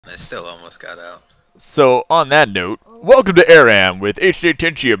I still almost got out. So, on that note, welcome to Aram with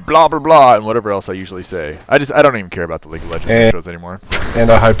HJTenchi and blah blah blah and whatever else I usually say. I don't even care about the League of Legends intros anymore. And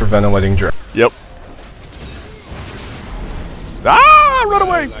a hyperventilating drone. Yep. Ah! Run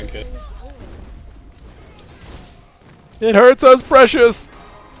away! It hurts us, precious!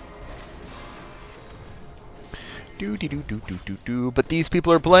 Do. But these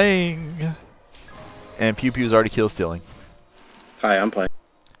people are playing! And Pew Pew's already kill stealing. Hi, I'm playing.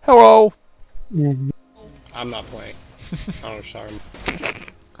 Hello! I'm not playing. Oh, sorry.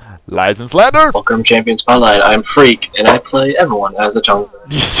 Lies and slander! Welcome, Champion Spotlight. I'm Freak, and I play everyone as a jungler.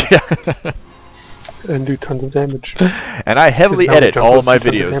 Yeah. And do tons of damage. And I heavily edit all of my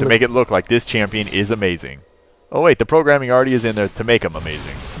videos to make it look like this champion is amazing. Oh wait, the programming already is in there to make him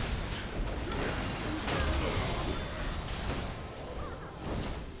amazing.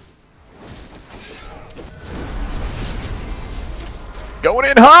 Going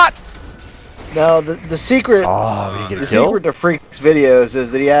in hot! No, the secret. Oh, we didn't get a the kill? secret to Freak's videos is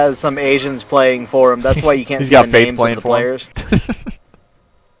that he has some Asians playing for him. That's why you can't He's see got the Faith names playing of the for players.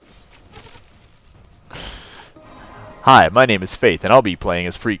 Hi, my name is Faith, and I'll be playing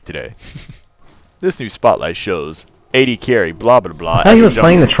as Freak today. This new Spotlight shows 80 carry, blah blah blah. I thought he was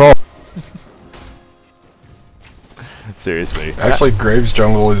playing the troll. Seriously. Actually, Graves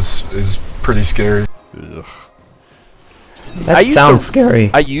jungle is pretty scary. Ugh. That sounds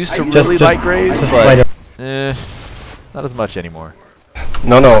scary. I used to really like Graves, but not as much anymore.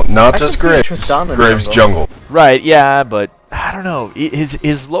 No, not I just can see Graves. Tristana Graves jungle. Right, yeah, but I don't know.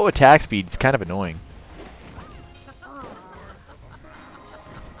 His low attack speed is kind of annoying.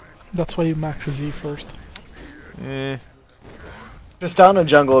 That's why you max a Z first. Tristana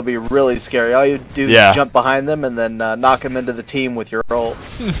jungle would be really scary. All you do is jump behind them and then knock them into the team with your ult.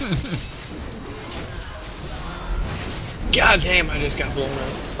 God damn, I just got blown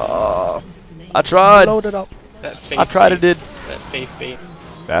up. I tried. Load it up. That faith I tried bait. it. Did That faith bait.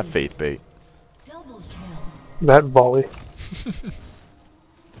 that faith bait? That volley.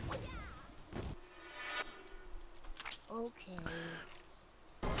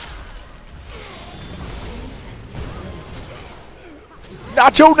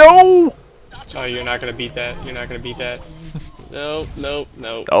 Nacho, no! Oh, you're not gonna beat that. You're not gonna beat that. No. Nope.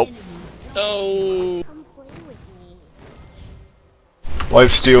 Oh.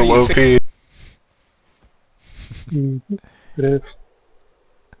 Lifesteal OP. It is.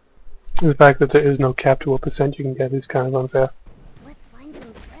 The fact that there is no cap to what percent you can get is kind of unfair. Let's find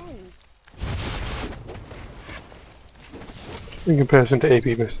some friends. In comparison to AP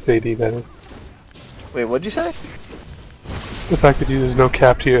versus AD, that is. Wait, what'd you say? The fact that there's no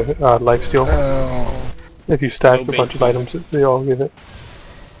cap to your lifesteal. If you stack a bunch of items, they all give it.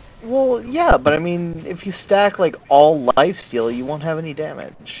 Well, yeah, but I mean, if you stack like all lifesteal, you won't have any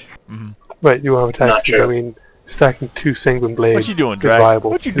damage. Right, you have attack Not speed. true. I mean, stacking 2 sanguine blades What you doing, is Drac?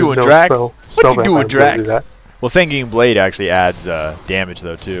 viable. What you There's doing, no Drac? spell What you doing, vampire Drac? to do that. Well, Sanguine Blade actually adds damage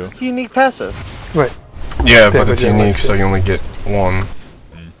though too. It's a unique passive. Right. Yeah, but it's Damage and unique, so lifesteal. you only get one.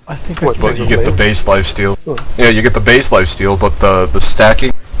 I think But you get the base lifesteal. Oh. Yeah, you get the base lifesteal, but the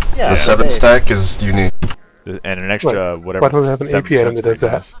stacking, Yeah, the 7 base. stack is unique. And an extra whatever. Why don't we have an AP 7% item that does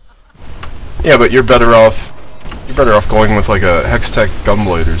spring that? bonus. Yeah, but you're better off. You're better off going with like a Hextech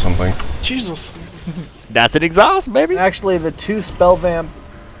Gunblade or something. Jesus. That's an exhaust, baby. Actually, the two spell vamp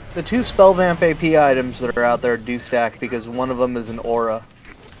AP items that are out there do stack because one of them is an aura.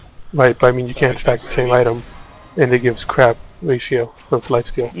 Right, but I mean, you can't stack the same item, and it gives crap ratio of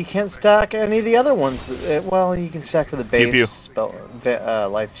lifesteal. You can't stack any of the other ones. Well, you can stack for the Pew base pew. spell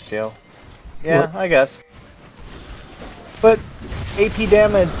lifesteal. Yeah, What? I guess. But AP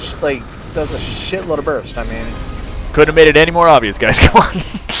damage like does a shitload of burst. I mean, Couldn't have made it any more obvious, guys. Come on.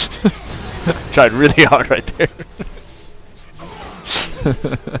 Tried really hard right there.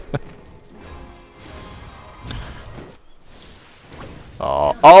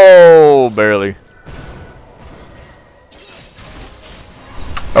 Oh, barely.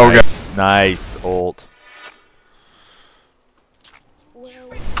 Oh, God. Nice ult.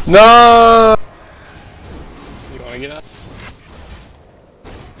 No! You wanna get up?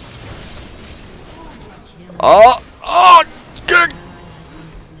 Oh, good.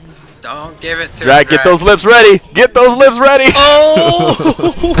 Don't give it to Drag, get those lips ready. Get those lips ready.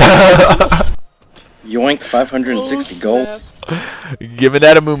 Yoink, 560 gold. Giving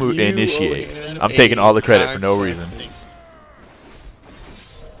that a moo You initiate. owe I'm taking all the a credit for no cock reason. sucking.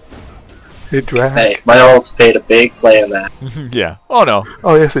 Hey, drag. Hey, my ult paid a big play on that. Yeah. Oh no.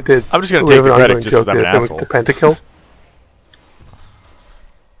 Oh yes, it did. I'm just gonna We take have the an credit ongoing just because joke I'm an there, then asshole. with the pentakill.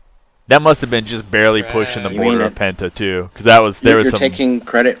 That must have been just barely pushing the You border mean of Penta too, because that was there was You're some taking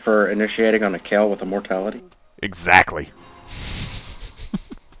credit for initiating on a Kale with immortality? exactly.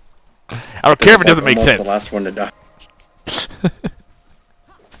 I don't care if it doesn't make almost sense. the last one to die.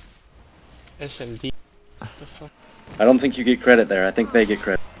 SMD. What the fuck? I don't think you get credit there. I think they get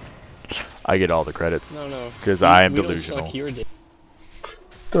credit. I get all the credits. No. Because I am we delusional. Don't suck your dick.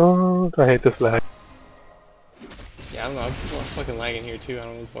 Don't. I hate this lag. Yeah, I don't know. I'm fucking lagging here too. I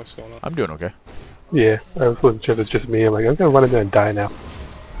don't know what the fuck's going on. I'm doing okay. Yeah, I wasn't sure if it's just me. I'm like, I'm gonna run in there and die now.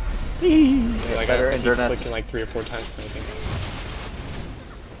 Yeah, like Better I keep internet. clicking like 3 or 4 times for anything.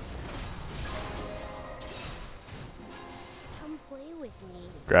 Come play with me.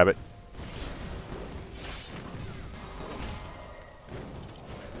 Grab it.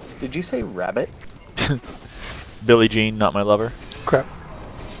 Did you say rabbit? Billie Jean, not my lover. Crap.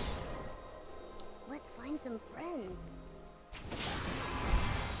 Let's find some friends.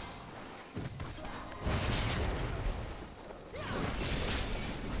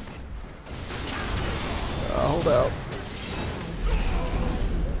 Hold out.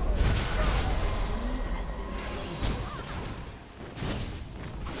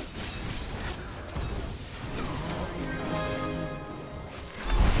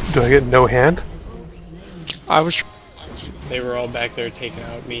 Do I get no hand? They were all back there taking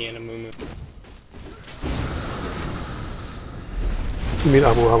out me and a Mumu. You mean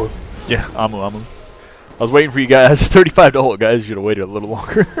Amu Amu? Yeah, Amu Amu. I was waiting for you guys. 35 to hold, guys. You should have waited a little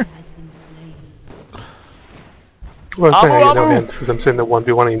longer. Well, I'm saying I get no Amu! hands because I'm sitting there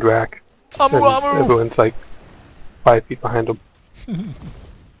 1v1ing Drac. Amu And Amu! everyone's like 5 feet behind him.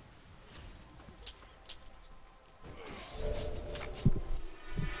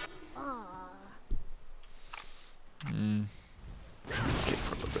 Aww. Okay,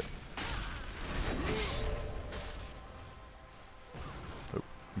 for a little bit. Oh,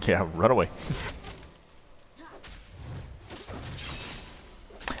 yeah, run away.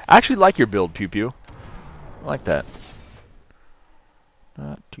 I actually like your build, Pew Pew. I like that.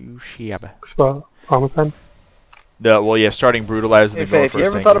 Not too shabby. Spot Armor Pen? Well, yeah, starting Brutalize and Hey, then going Faith, for you a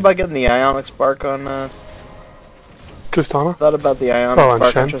ever single. thought about getting the Ionic Spark on, Tristana? thought about the Ionic Oh, on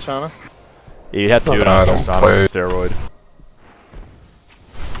Spark on Shen? Tristana? Yeah, you'd have to do it I on don't Tristana play- with steroid.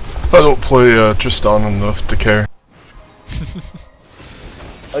 I don't play Tristan enough to care.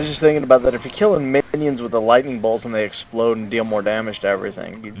 I was just thinking about that. If you're killing minions with the lightning bolts and they explode and deal more damage to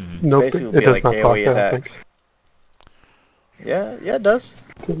everything, you Nope, basically it be does like not proc AoE that, I attacks. Yeah, it does.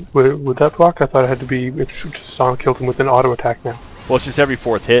 Would that proc? I thought it had to be if Tristana kills him with an auto attack now. Well, it's just every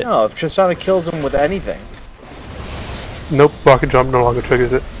 4th hit. No, if Tristana kills him with anything, Nope, Rocket Jump no longer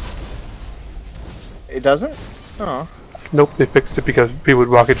triggers it. it doesn't? Oh. Nope, they fixed it because people would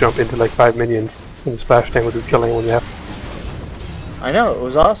Rocket Jump into like 5 minions and the splash thing would be killing anyone you have. I know, it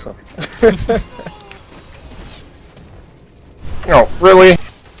was awesome. Oh, really?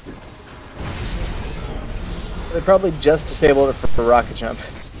 They probably just disabled it for rocket jump.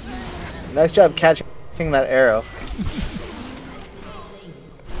 Nice job catching that arrow.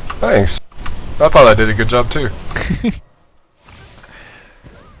 Thanks. I thought I did a good job too.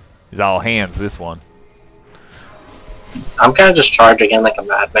 He's all hands, this one. I'm kind of just charging in like a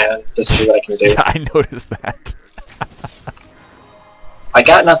madman to see what I can do. Yeah, I noticed that. I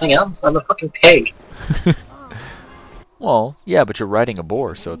got nothing else. I'm a fucking pig. Well, yeah, but you're riding a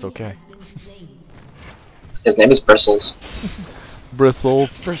boar, so it's okay. His name is Bristles. Bristles.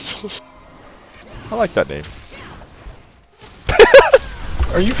 Bristles. I like that name.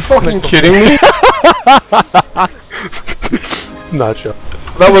 Are you fucking kidding me? Not sure.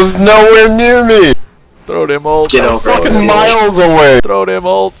 That was nowhere near me! Throw them ults. Get over it. Fucking miles away! Throw them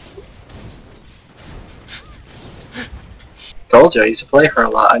ults. Told you, I used to play her a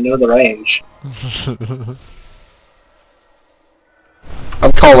lot. I know the range.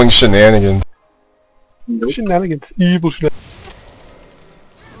 I'm calling shenanigans. Nope. Shenanigans. Evil shenanigans.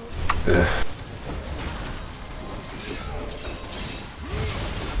 Ugh.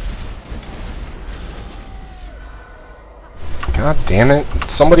 God damn it.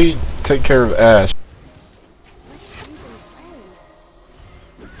 Somebody take care of Ash.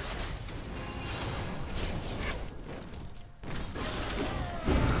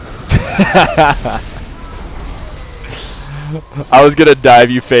 I was gonna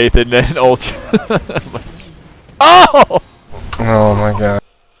dive you, Faith, and then ult. Oh! Oh my god.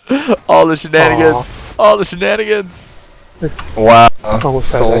 All the shenanigans. All the shenanigans. Wow.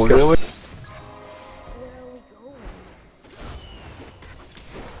 Almost had Soul, that kill. really?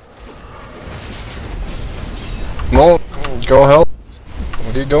 No, go help.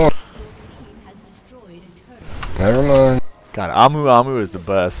 What are you doing? Never mind. God, Amu Amu is the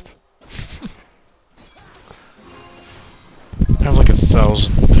best.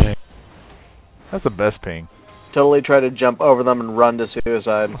 shells. That's the best ping. Totally try to jump over them and run to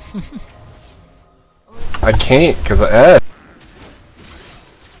suicide. I can't, cause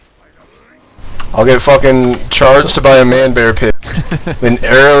I'll get fucking charged by a man-bear pig, then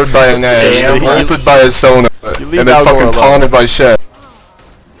arrowed by an Ash, then ulted by a Sona, and then fucking taunted by Shed.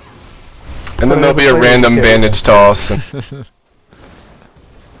 And then there'll be a random bandage toss. The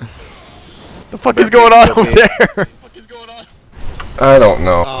fuck is going on over there? I don't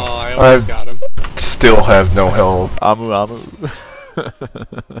know. Oh, I almost got him. Still have no health. Amu Amu.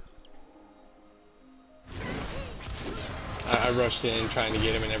 I rushed in trying to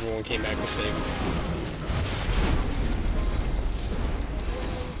get him and everyone came back to save him.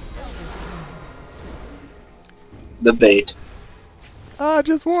 The bait. I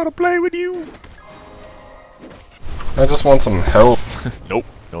just want to play with you. I just want some help. Nope,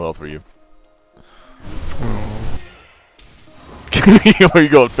 no health for you. Where you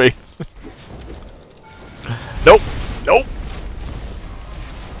going, Faye? Nope, nope.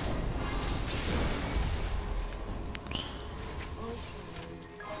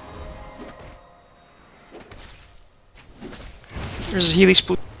 There's a Healy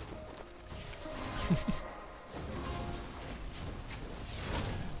split.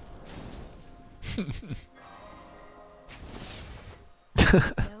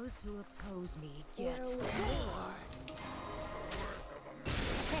 Those who oppose me get reward.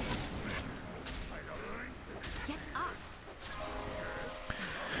 Get up.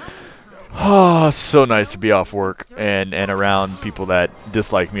 Oh, so nice to be off work and around people that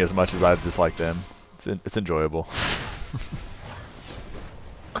dislike me as much as I dislike them. It's enjoyable.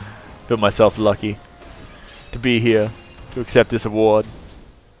 Feel myself lucky to be here to accept this award.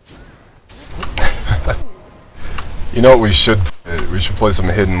 You know what we should play? We should play some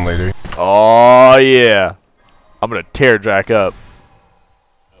hidden later. Oh yeah, I'm gonna tear Jack up.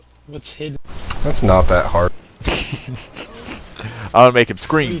 What's hidden? That's not that hard. I'm gonna make him What are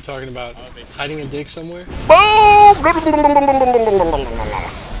scream. you talking about? Hiding a dick somewhere? Boom!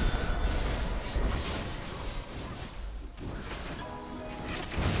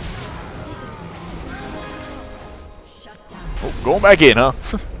 Oh, going back in, huh?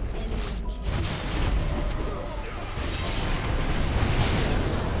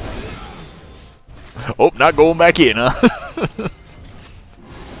 Oh, not going back in, huh?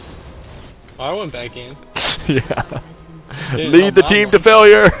 Oh, I went back in. Yeah. Didn't Lead help the that team much. to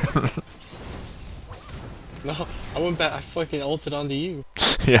failure. No, I went back. I fucking ulted onto you.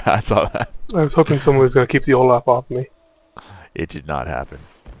 Yeah, I saw that. I was hoping someone was going to keep the Olaf off me. It did not happen.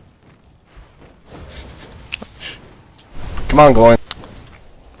 Come on, Gloin.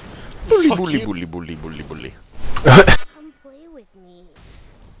 Bully, Fuck bully, you. bully, bully, bully, bully. Come play with me.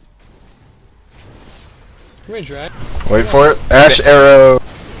 Come here, Drag. Wait for it. Ash arrow.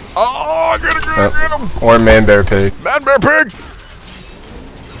 Oh, get him! Or man-bear pig. Man bear pig!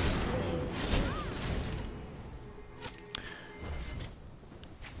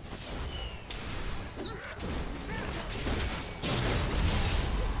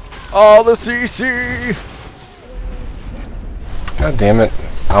 Oh, the CC! God damn it.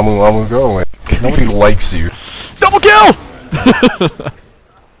 Amu, go away. Nobody likes you. Double kill!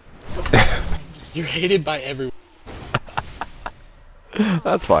 You're hated by everyone.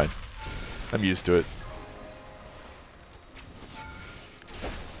 That's fine. I'm used to it.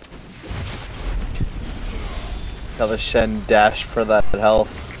 Now the Shen dash for that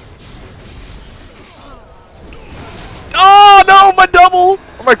health. Oh no, my double!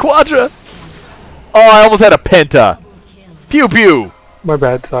 Or my quadra! Oh, I almost had a penta. Pew pew! My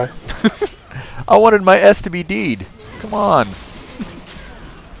bad, sorry. I wanted my S to be D'd. Come on.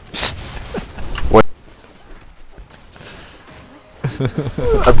 What?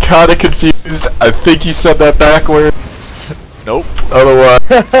 I'm kinda confused. I think he said that backward. Nope. Otherwise,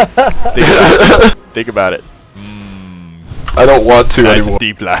 Think about it. I don't want to That's anymore. a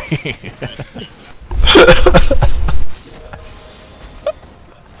deep lie.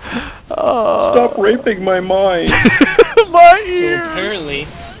 Stop raping my mind. My So ears!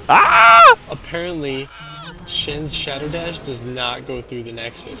 apparently, Shen's Shadow Dash does not go through the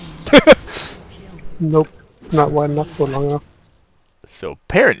Nexus. Nope. Not wide enough or long enough. So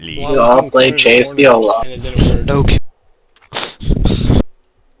apparently, Well, You all looking play corner to Chase the corner, Olaf. and it didn't work. Okay.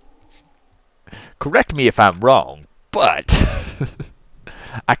 correct me if I'm wrong, but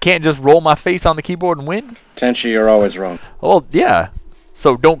I can't just roll my face on the keyboard and win? Tenchi, you're always wrong. Well, yeah.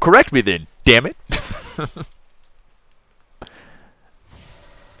 So don't correct me then, damn it.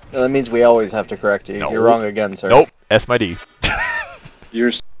 That means we always have to correct you. No. You're wrong again, sir. Nope, S my D.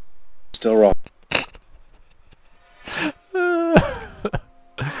 You're still wrong.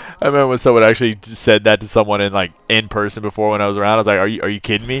 I remember when someone actually said that to someone in person before when I was around. I was like, "Are you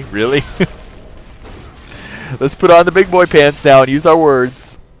kidding me? Really?" Let's put on the big boy pants now and use our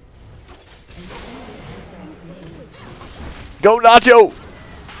words. Go Nacho!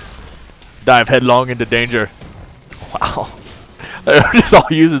 Dive headlong into danger. Wow. They're just all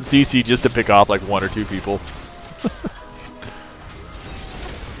using CC just to pick off like 1 or 2 people.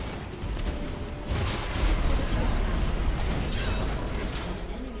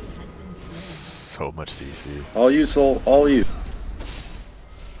 So much CC. All you, soul. All you.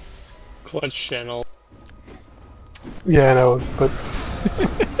 Clutch channel. Yeah, I know, but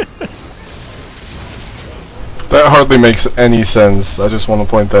That hardly makes any sense. I just want to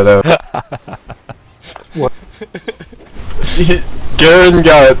point that out. what? Garen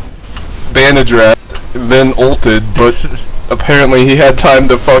got bandage wrapped, then ulted, but apparently he had time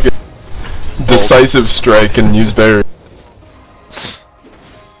to fucking decisive strike and use berry.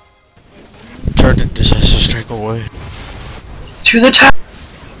 Turn the disaster strike away. To the top.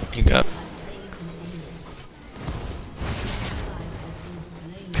 You got.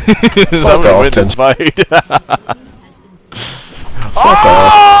 Fuck off, win this fight. Fuck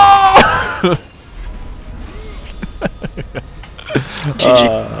off.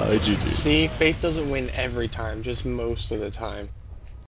 GG. GG. See, Faith doesn't win every time, just most of the time.